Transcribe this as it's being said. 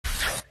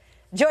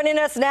Joining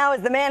us now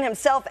is the man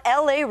himself,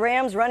 L.A.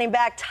 Rams running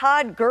back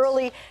Todd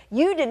Gurley.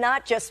 You did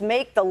not just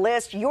make the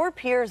list. Your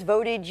peers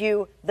voted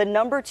you the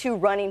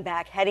 #2 running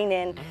back heading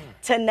in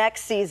to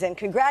next season.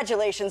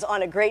 Congratulations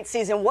on a great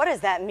season. What does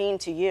that mean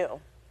to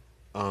you?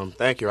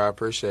 Thank you. I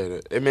appreciate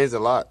it. It means a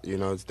lot. You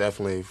know, it's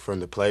definitely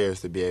from the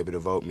players to be able to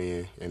vote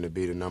me and to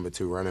be the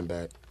 #2 running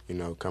back, you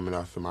know, coming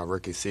off of my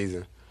rookie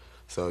season.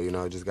 So, you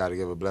know, just got to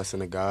give a blessing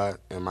to God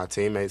and my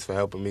teammates for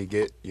helping me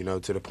get, you know,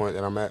 to the point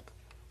that I'm at.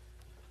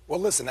 Well,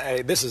 listen,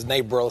 hey, this is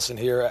Nate Burleson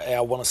here. Hey, I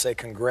want to say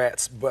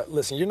congrats. But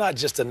listen, you're not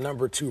just a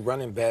 #2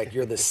 running back.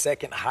 You're the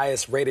second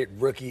highest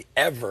rated rookie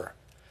ever.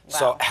 Wow.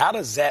 So how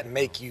does that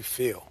make you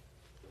feel?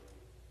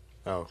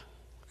 Oh,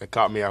 it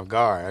caught me off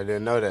guard. I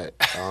didn't know that.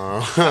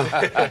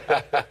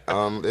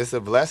 It's a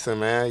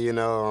blessing, man. You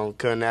know,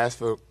 couldn't ask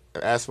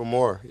for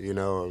more. You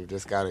know,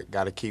 just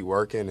gotta keep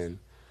working and,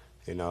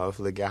 you know,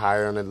 hopefully get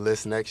higher on the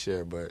list next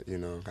year. But, you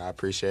know, I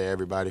appreciate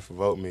everybody for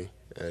voting me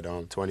at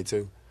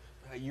 22.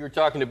 You were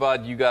talking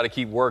about you got to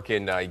keep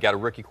working. You got a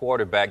rookie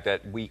quarterback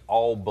that we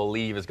all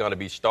believe is going to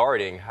be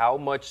starting. How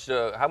much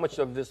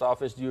of this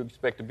offense do you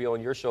expect to be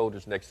on your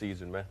shoulders next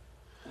season, man?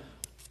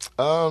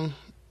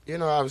 You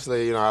know,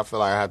 obviously, you know, I feel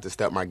like I have to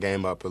step my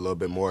game up a little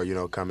bit more, you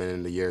know, coming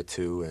into year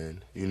 2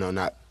 and, you know,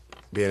 not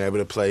being able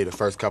to play the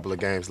first couple of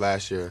games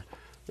last year.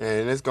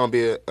 And it's going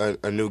to be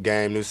a new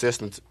game, new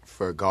system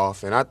for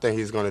Goff, and I think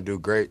he's going to do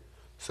great.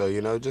 So,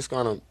 you know, just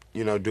going to,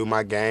 you know, do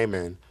my game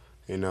and,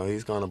 you know,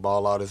 he's going to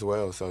ball out as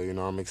well. So, you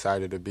know, I'm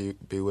excited to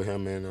be with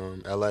him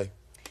in L.A.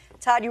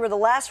 Todd, you were the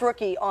last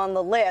rookie on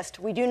the list.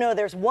 We do know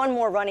there's one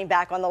more running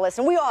back on the list,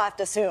 and we all have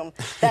to assume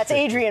that's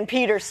Adrian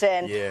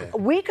Peterson. Yeah.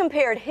 We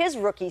compared his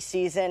rookie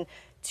season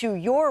to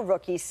your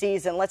rookie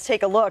season. Let's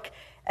take a look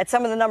at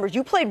some of the numbers.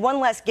 You played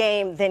one less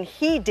game than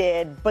he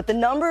did, but the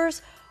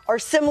numbers are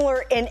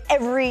similar in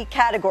every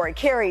category: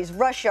 carries,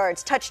 rush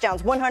yards,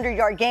 touchdowns,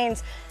 100-yard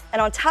gains.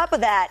 And on top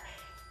of that,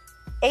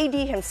 AD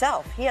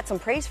himself, he had some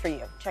praise for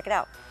you. Check it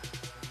out.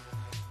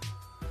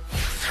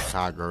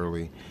 Todd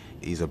Gurley,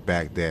 he's a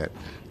back that,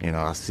 you know,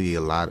 I see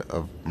a lot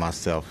of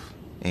myself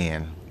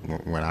in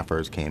when I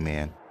first came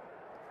in.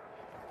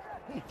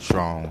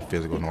 Strong,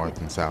 physical,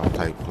 north and south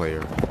type player.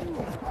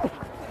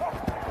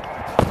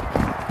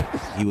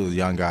 He was a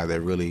young guy that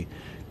really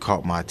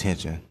caught my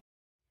attention.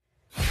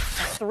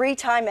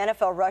 3-time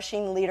NFL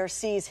rushing leader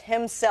sees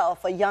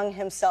himself, a young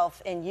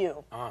himself, in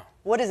you.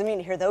 What does it mean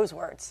to hear those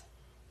words?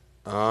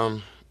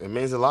 It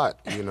means a lot,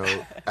 you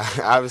know.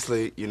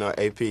 Obviously, you know,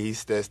 AP, he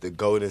sets the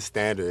golden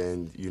standard,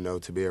 and, you know,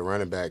 to be a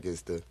running back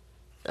is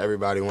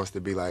everybody wants to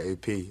be like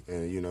AP,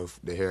 and, you know,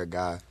 to hear a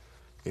guy,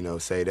 you know,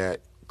 say that,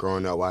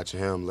 growing up watching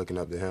him, looking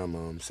up to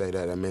him, say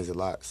that means a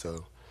lot.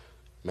 So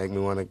make me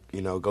want to,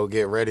 you know, go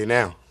get ready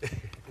now.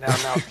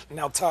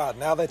 Now, Todd,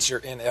 now that you're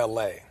in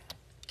L.A.,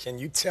 can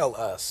you tell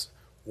us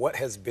what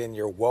has been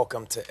your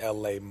welcome to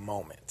L.A.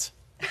 moment?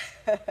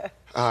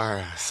 All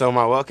right, so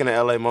my welcome to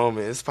L.A.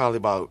 moment, it's probably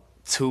about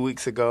 2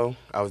 weeks ago.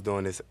 I was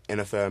doing this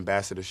NFL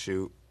ambassador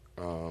shoot,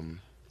 and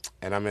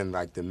I'm in,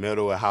 like, the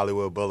middle of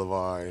Hollywood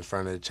Boulevard in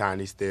front of the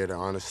Chinese Theater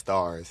on the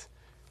stars,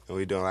 and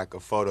we're doing, like, a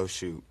photo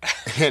shoot.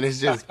 And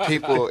it's just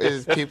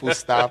people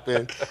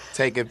stopping,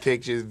 taking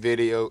pictures,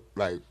 video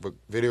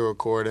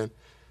recording.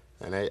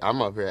 And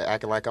I'm up here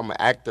acting like I'm an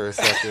actor or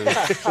something.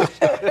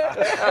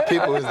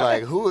 People was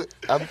like,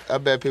 I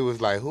bet people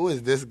was like, who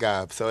is this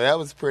guy? So that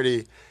was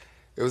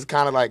it was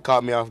kind of like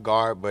caught me off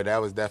guard, but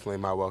that was definitely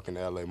my welcome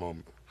to L.A.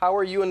 moment. How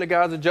are you and the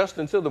guys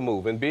adjusting to the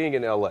move and being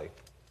in L.A.?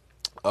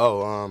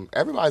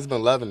 Everybody's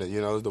been loving it.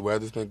 You know, the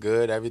weather's been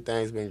good.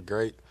 Everything's been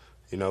great.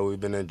 You know, we've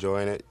been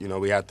enjoying it. You know,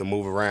 we have to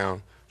move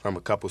around from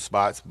a couple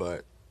spots,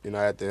 but, you know,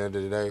 at the end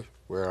of the day,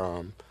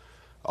 we're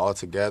all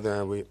together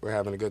and we're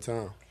having a good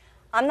time.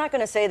 I'm not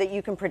going to say that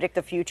you can predict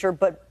the future,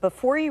 but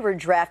before you were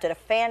drafted, a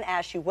fan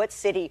asked you what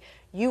city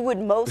you would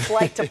most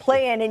like to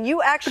play in, and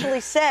you actually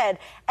said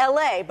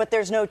L.A., but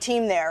there's no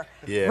team there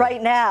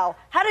right now.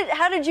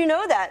 How did you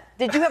know that?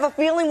 Did you have a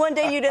feeling one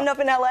day you'd end up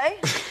in L.A.?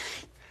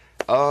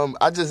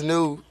 I just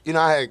knew, you know,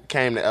 I had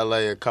came to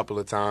L.A. a couple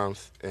of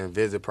times and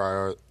visited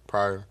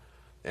prior,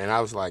 and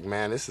I was like,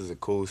 man, this is a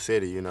cool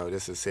city. You know,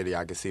 this is a city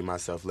I could see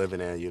myself living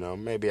in, you know,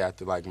 maybe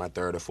after, like, my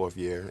 3rd or 4th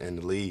year in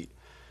the league.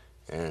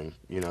 And,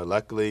 you know,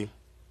 luckily,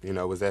 you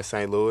know, was at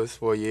St. Louis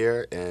for a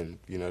year, and,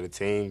 you know, the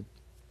team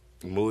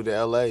moved to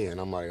L.A., and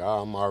I'm like,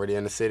 oh, I'm already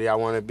in the city I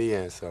want to be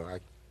in, so I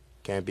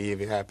can't be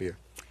even happier.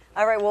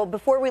 All right, well,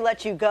 before we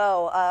let you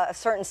go, a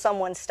certain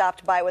someone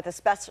stopped by with a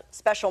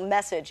special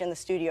message in the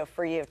studio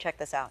for you. Check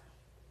this out.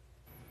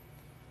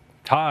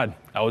 Todd,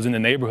 I was in the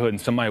neighborhood,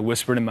 and somebody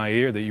whispered in my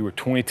ear that you were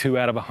 22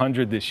 out of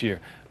 100 this year.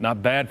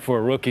 Not bad for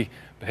a rookie,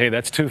 but, hey,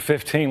 that's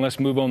 215. Let's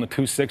move on to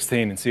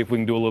 216 and see if we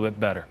can do a little bit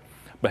better.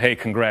 But, hey,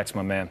 congrats,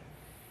 my man.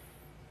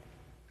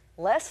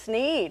 Les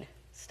Snead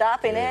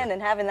stopping in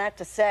and having that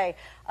to say.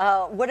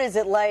 What is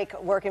it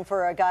like working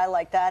for a guy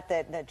like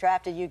that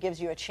drafted you, gives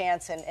you a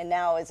chance, and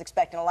now is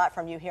expecting a lot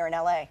from you here in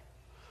L.A.?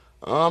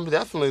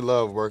 Definitely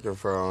love working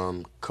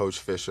for Coach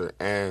Fisher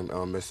and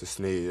Mr.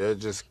 Snead. They're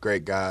just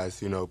great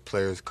guys, you know,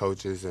 players,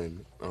 coaches,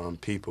 and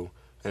people.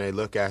 and they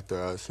look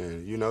after us.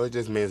 And, you know, it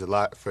just means a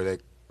lot for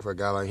a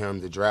guy like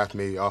him to draft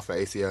me off an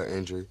ACL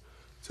injury,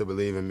 to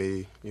believe in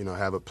me, you know,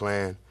 have a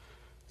plan.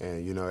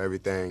 And, you know,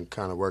 everything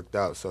kind of worked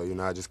out. So, you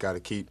know, I just got to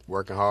keep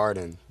working hard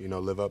and, you know,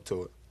 live up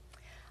to it.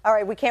 All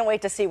right, we can't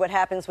wait to see what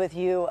happens with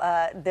you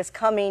this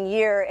coming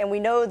year. And we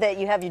know that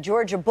you have your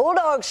Georgia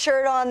Bulldogs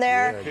shirt on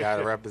there. Yeah, got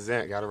to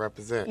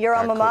represent. Your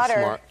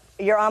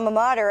alma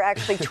mater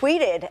actually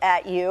tweeted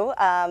at you.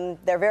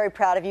 They're very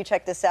proud of you.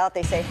 Check this out.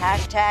 They say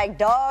hashtag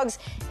dogs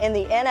in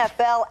the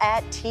NFL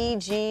at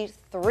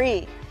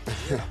TG3.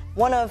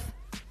 One of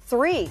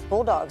 3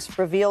 Bulldogs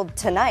revealed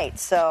tonight.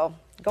 So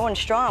going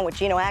strong with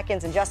Geno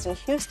Atkins and Justin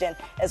Houston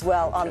as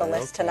well on the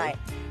list tonight.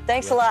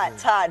 Thanks a lot,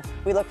 Todd.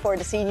 We look forward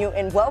to seeing you.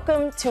 And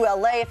welcome to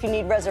LA. If you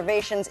need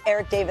reservations,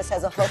 Eric Davis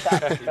has a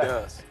hookup. He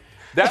does.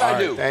 That I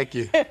do. Thank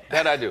you.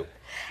 That I do.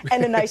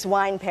 And a nice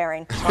wine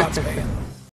pairing. Todd's paying.